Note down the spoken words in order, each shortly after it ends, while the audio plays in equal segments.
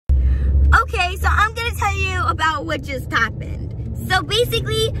Okay, so I'm gonna tell you about what just happened. So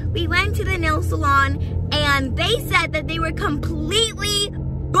basically, we went to the nail salon and they said that they were completely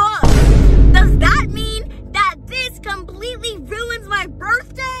booked. Does that mean that this completely ruins my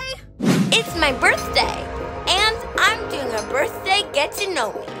birthday? It's my birthday, and I'm doing a birthday get to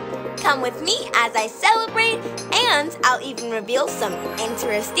know me. Come with me as I celebrate, and I'll even reveal some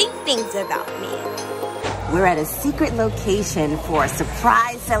interesting things about me. We're at a secret location for a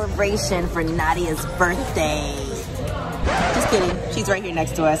surprise celebration for Nadia's birthday. Just kidding, she's right here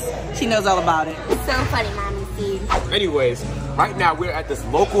next to us. She knows all about it. So funny, Nadia Seed. Anyways, right now we're at this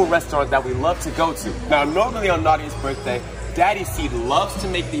local restaurant that we love to go to. Now, normally on Nadia's birthday, Nadia Seed loves to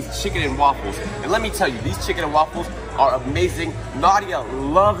make these chicken and waffles. And let me tell you, these chicken and waffles are amazing. Nadia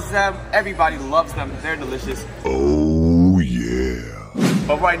loves them. Everybody loves them. They're delicious. Oh, yeah.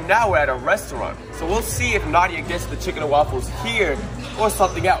 But right now we're at a restaurant. So we'll see if Nadia gets the chicken and waffles here or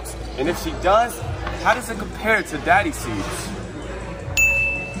something else. And if she does, how does it compare to Nadia Seed's?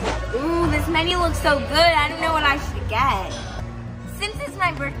 Ooh, this menu looks so good. I don't know what I should get. Since it's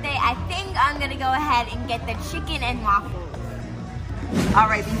my birthday, I think I'm gonna go ahead and get the chicken and waffles. All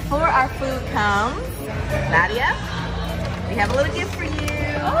right, before our food comes, Nadia, we have a little gift for you.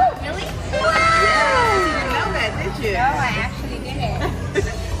 Oh, really? Wow! Yeah, you didn't know that, did you? No, I actually didn't.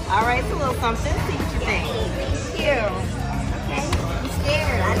 All right, it's a little something. See what you think. Thank you. Okay, I'm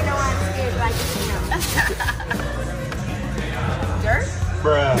scared. I don't know why I'm scared, but I just know. Dirt?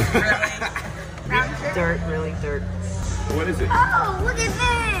 Bruh. Really? Brown sugar? Dirt, really dirt. What is it? Oh, look at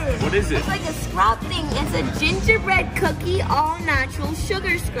this! What is it? It's like a scrub thing. It's a gingerbread cookie, all natural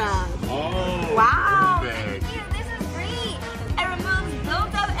sugar scrub. Oh. Wow! Perfect. Thank you. This is great. It removes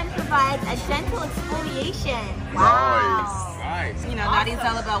buildup and provides a gentle exfoliation. Wow. Nice. You know, Awesome. Nadia's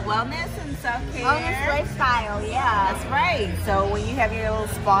all about wellness and self-care. Wellness lifestyle, yeah. That's right. So when you have your little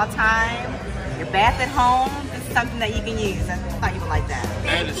spa time, your bath at home, this is something that you can use. I thought you would like that.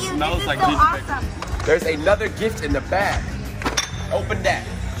 And Thank it you. smells This is like so gingerbread. awesome. There's another gift in the bag. Open that.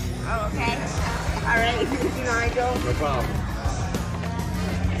 Oh, okay. All right, Nigel. No problem.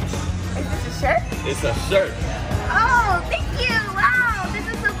 Is this a shirt? It's a shirt. Oh, thank you. Wow, this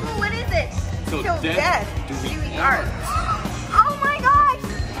is so cool. What is it? Till Till death do we part. Oh my gosh!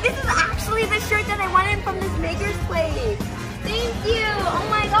 This is actually the shirt that I wanted from this maker's place. Thank you! Oh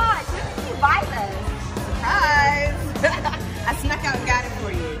my gosh! When did you buy this? Surprise! I snuck out and got it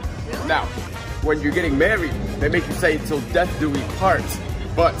for you. Really? Now, when you're getting married, they make you say till death do we part.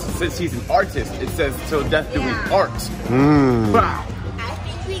 But since he's an artist, it says till death do we part. Wow. I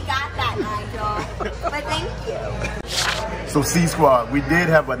think we got that, Nigel. But thank you. So C-Squad, we did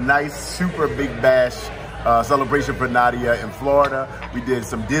have a nice, super big bash celebration for Nadia in Florida. We did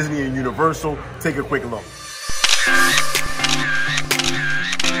some Disney and Universal. Take a quick look.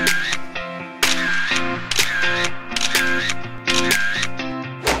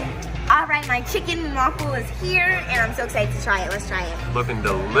 All right, my chicken and waffle is here, and I'm so excited to try it. Let's try it. Looking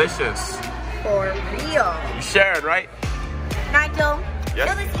delicious. For real. You sharing, right? Nigel, Yes?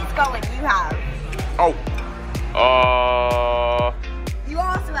 fill the seats going. You have. Oh. You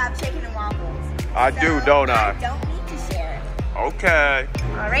also have chicken and waffles. I do, don't I? I don't need to share. Okay.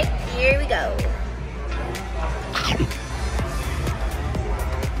 All right, here we go.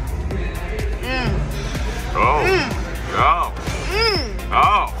 Oh.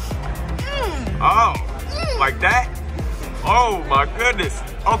 Oh. Oh. Like that? Oh my goodness.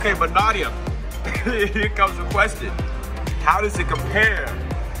 Okay, but Nadia, here comes the question. How does it compare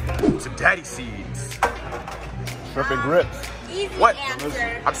to Nadia Seed's? Shrimp and grits. Easy What?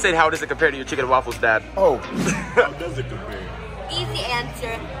 answer. I'm saying, how does it compare to your chicken and waffles, Dad? Oh, how does it compare? Easy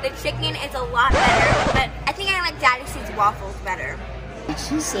answer. The chicken is a lot better, but I think I like Nadia Seed's waffles better. Did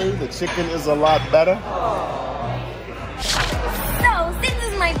she say the chicken is a lot better? So, since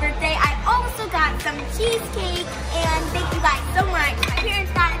it's my birthday, I also got some cheesecake, and thank you guys so much. My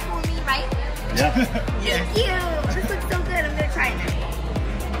parents got it for me, right? Yeah. Thank you. This looks so good. I'm gonna try it now.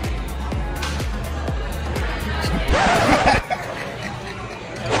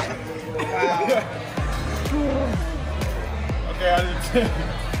 Okay, I didn't.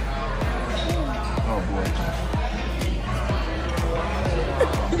 Oh boy.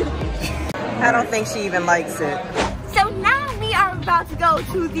 I don't think she even likes it. So now we are about to go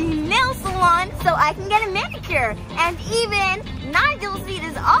to the nail salon so I can get a manicure. And even Nadia Seed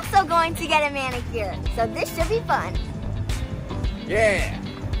is also going to get a manicure. So this should be fun. Yeah.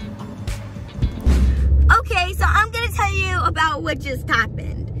 Okay, so I'm gonna tell you about what just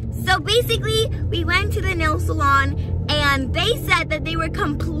happened. So basically, we went to the nail salon and they said that they were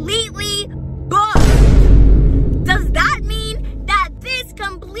completely booked. Does that mean that this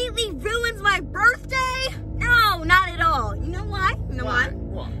completely ruins my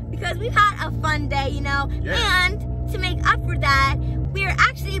we've had a fun day, you know, and to make up for that, we are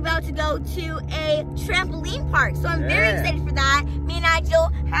actually about to go to a trampoline park. So I'm very excited for that. Me and Nigel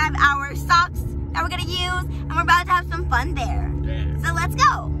have our socks that we're gonna use, and we're about to have some fun there. So let's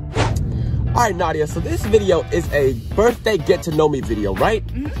go. All right, Nadia, so this video is a birthday get to know me video, right?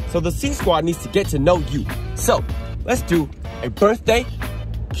 So the Seed Squad needs to get to know you. So let's do a birthday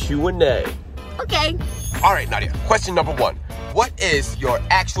Q&A. Okay. All right, Nadia, question number 1. What is your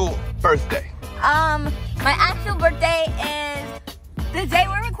actual birthday? My actual birthday is the day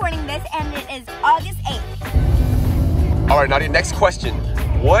we're recording this, and it is August 8th. All right, Nadia, next question.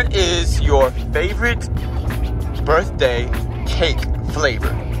 What is your favorite birthday cake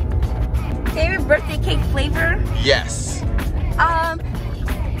flavor? Favorite birthday cake flavor? Yes. I'm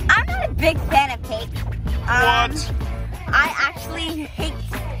not a big fan of cake. What? I actually hate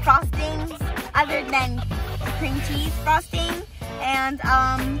frostings other than cream cheese frosting. And,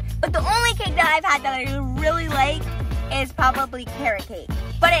 but the only cake that I've had that I really like is probably carrot cake.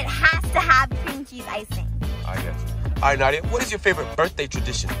 But it has to have cream cheese icing. I guess. All right, Nadia, what is your favorite birthday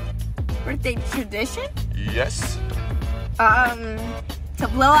tradition? Birthday tradition? Yes. To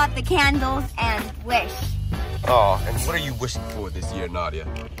blow out the candles and wish. Oh, and what are you wishing for this year, Nadia?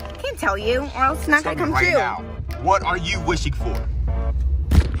 I can't tell you, or else it's not gonna come true. Now, what are you wishing for?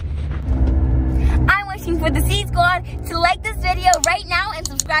 I'm wishing for the Seed Squad to like this video right now and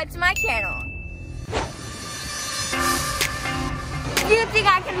subscribe to my channel. Do you think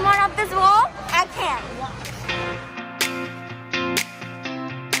I can run up this wall? I can.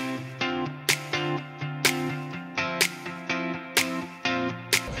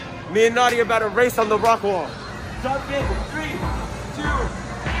 Me and Nadia about to race on the rock wall. Jump in, 3, 2,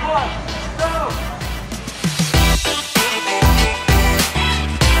 1, go!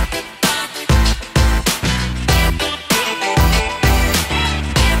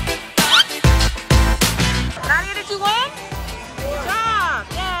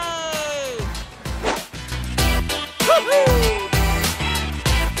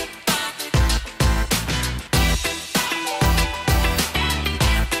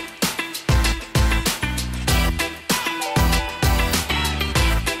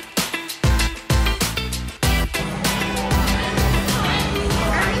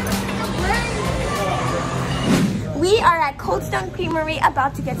 We are at Cold Stone Creamery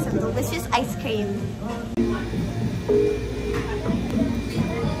about to get some delicious ice cream.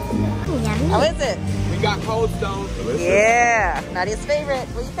 How is it? We got Cold Stone. Delicious. Yeah, Nadia's favorite.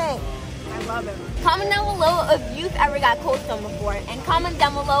 What do you think? I love it. Comment down below if you've ever got Cold Stone before, and comment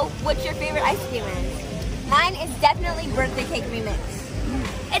down below what your favorite ice cream is. Mine is definitely birthday cake remix.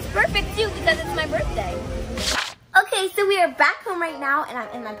 It's perfect too because it's my birthday. Okay, so we are back home right now, and I'm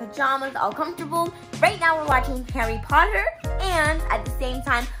in my pajamas, all comfortable. Right now we're watching Harry Potter, and at the same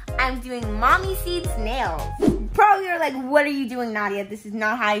time, I'm doing Mommy Seed's nails. Probably you're like, what are you doing, Nadia? This is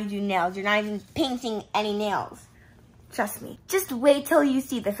not how you do nails. You're not even painting any nails. Trust me. Just wait till you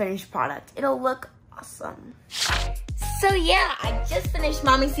see the finished product. It'll look awesome. So yeah, I just finished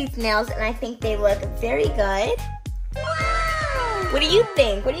Mommy Seed's nails, and I think they look very good. Wow! What do you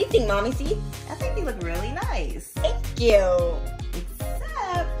think? What do you think, Mommy Seed? I think you look really nice. Thank you.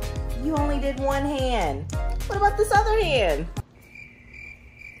 Except you only did one hand. What about this other hand?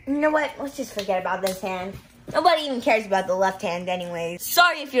 You know what? Let's just forget about this hand. Nobody even cares about the left hand anyways.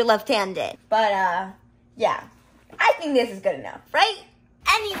 Sorry if you're left-handed. But, yeah. I think this is good enough, right?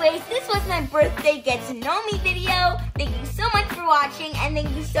 Anyways, this was my birthday get to know me video. Thank you so much for watching, and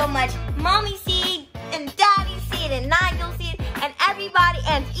thank you so much, Mommy Seed, and Daddy Seed, and Nigel Seed, and everybody,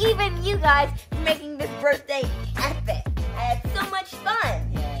 and even you guys for making this birthday epic. I had so much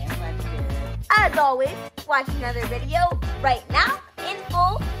fun. Yeah, I'm glad you did. As always, watch another video right now in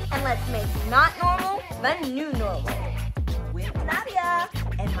full, and let's make not normal the new normal. With Nadia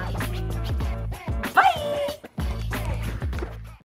and my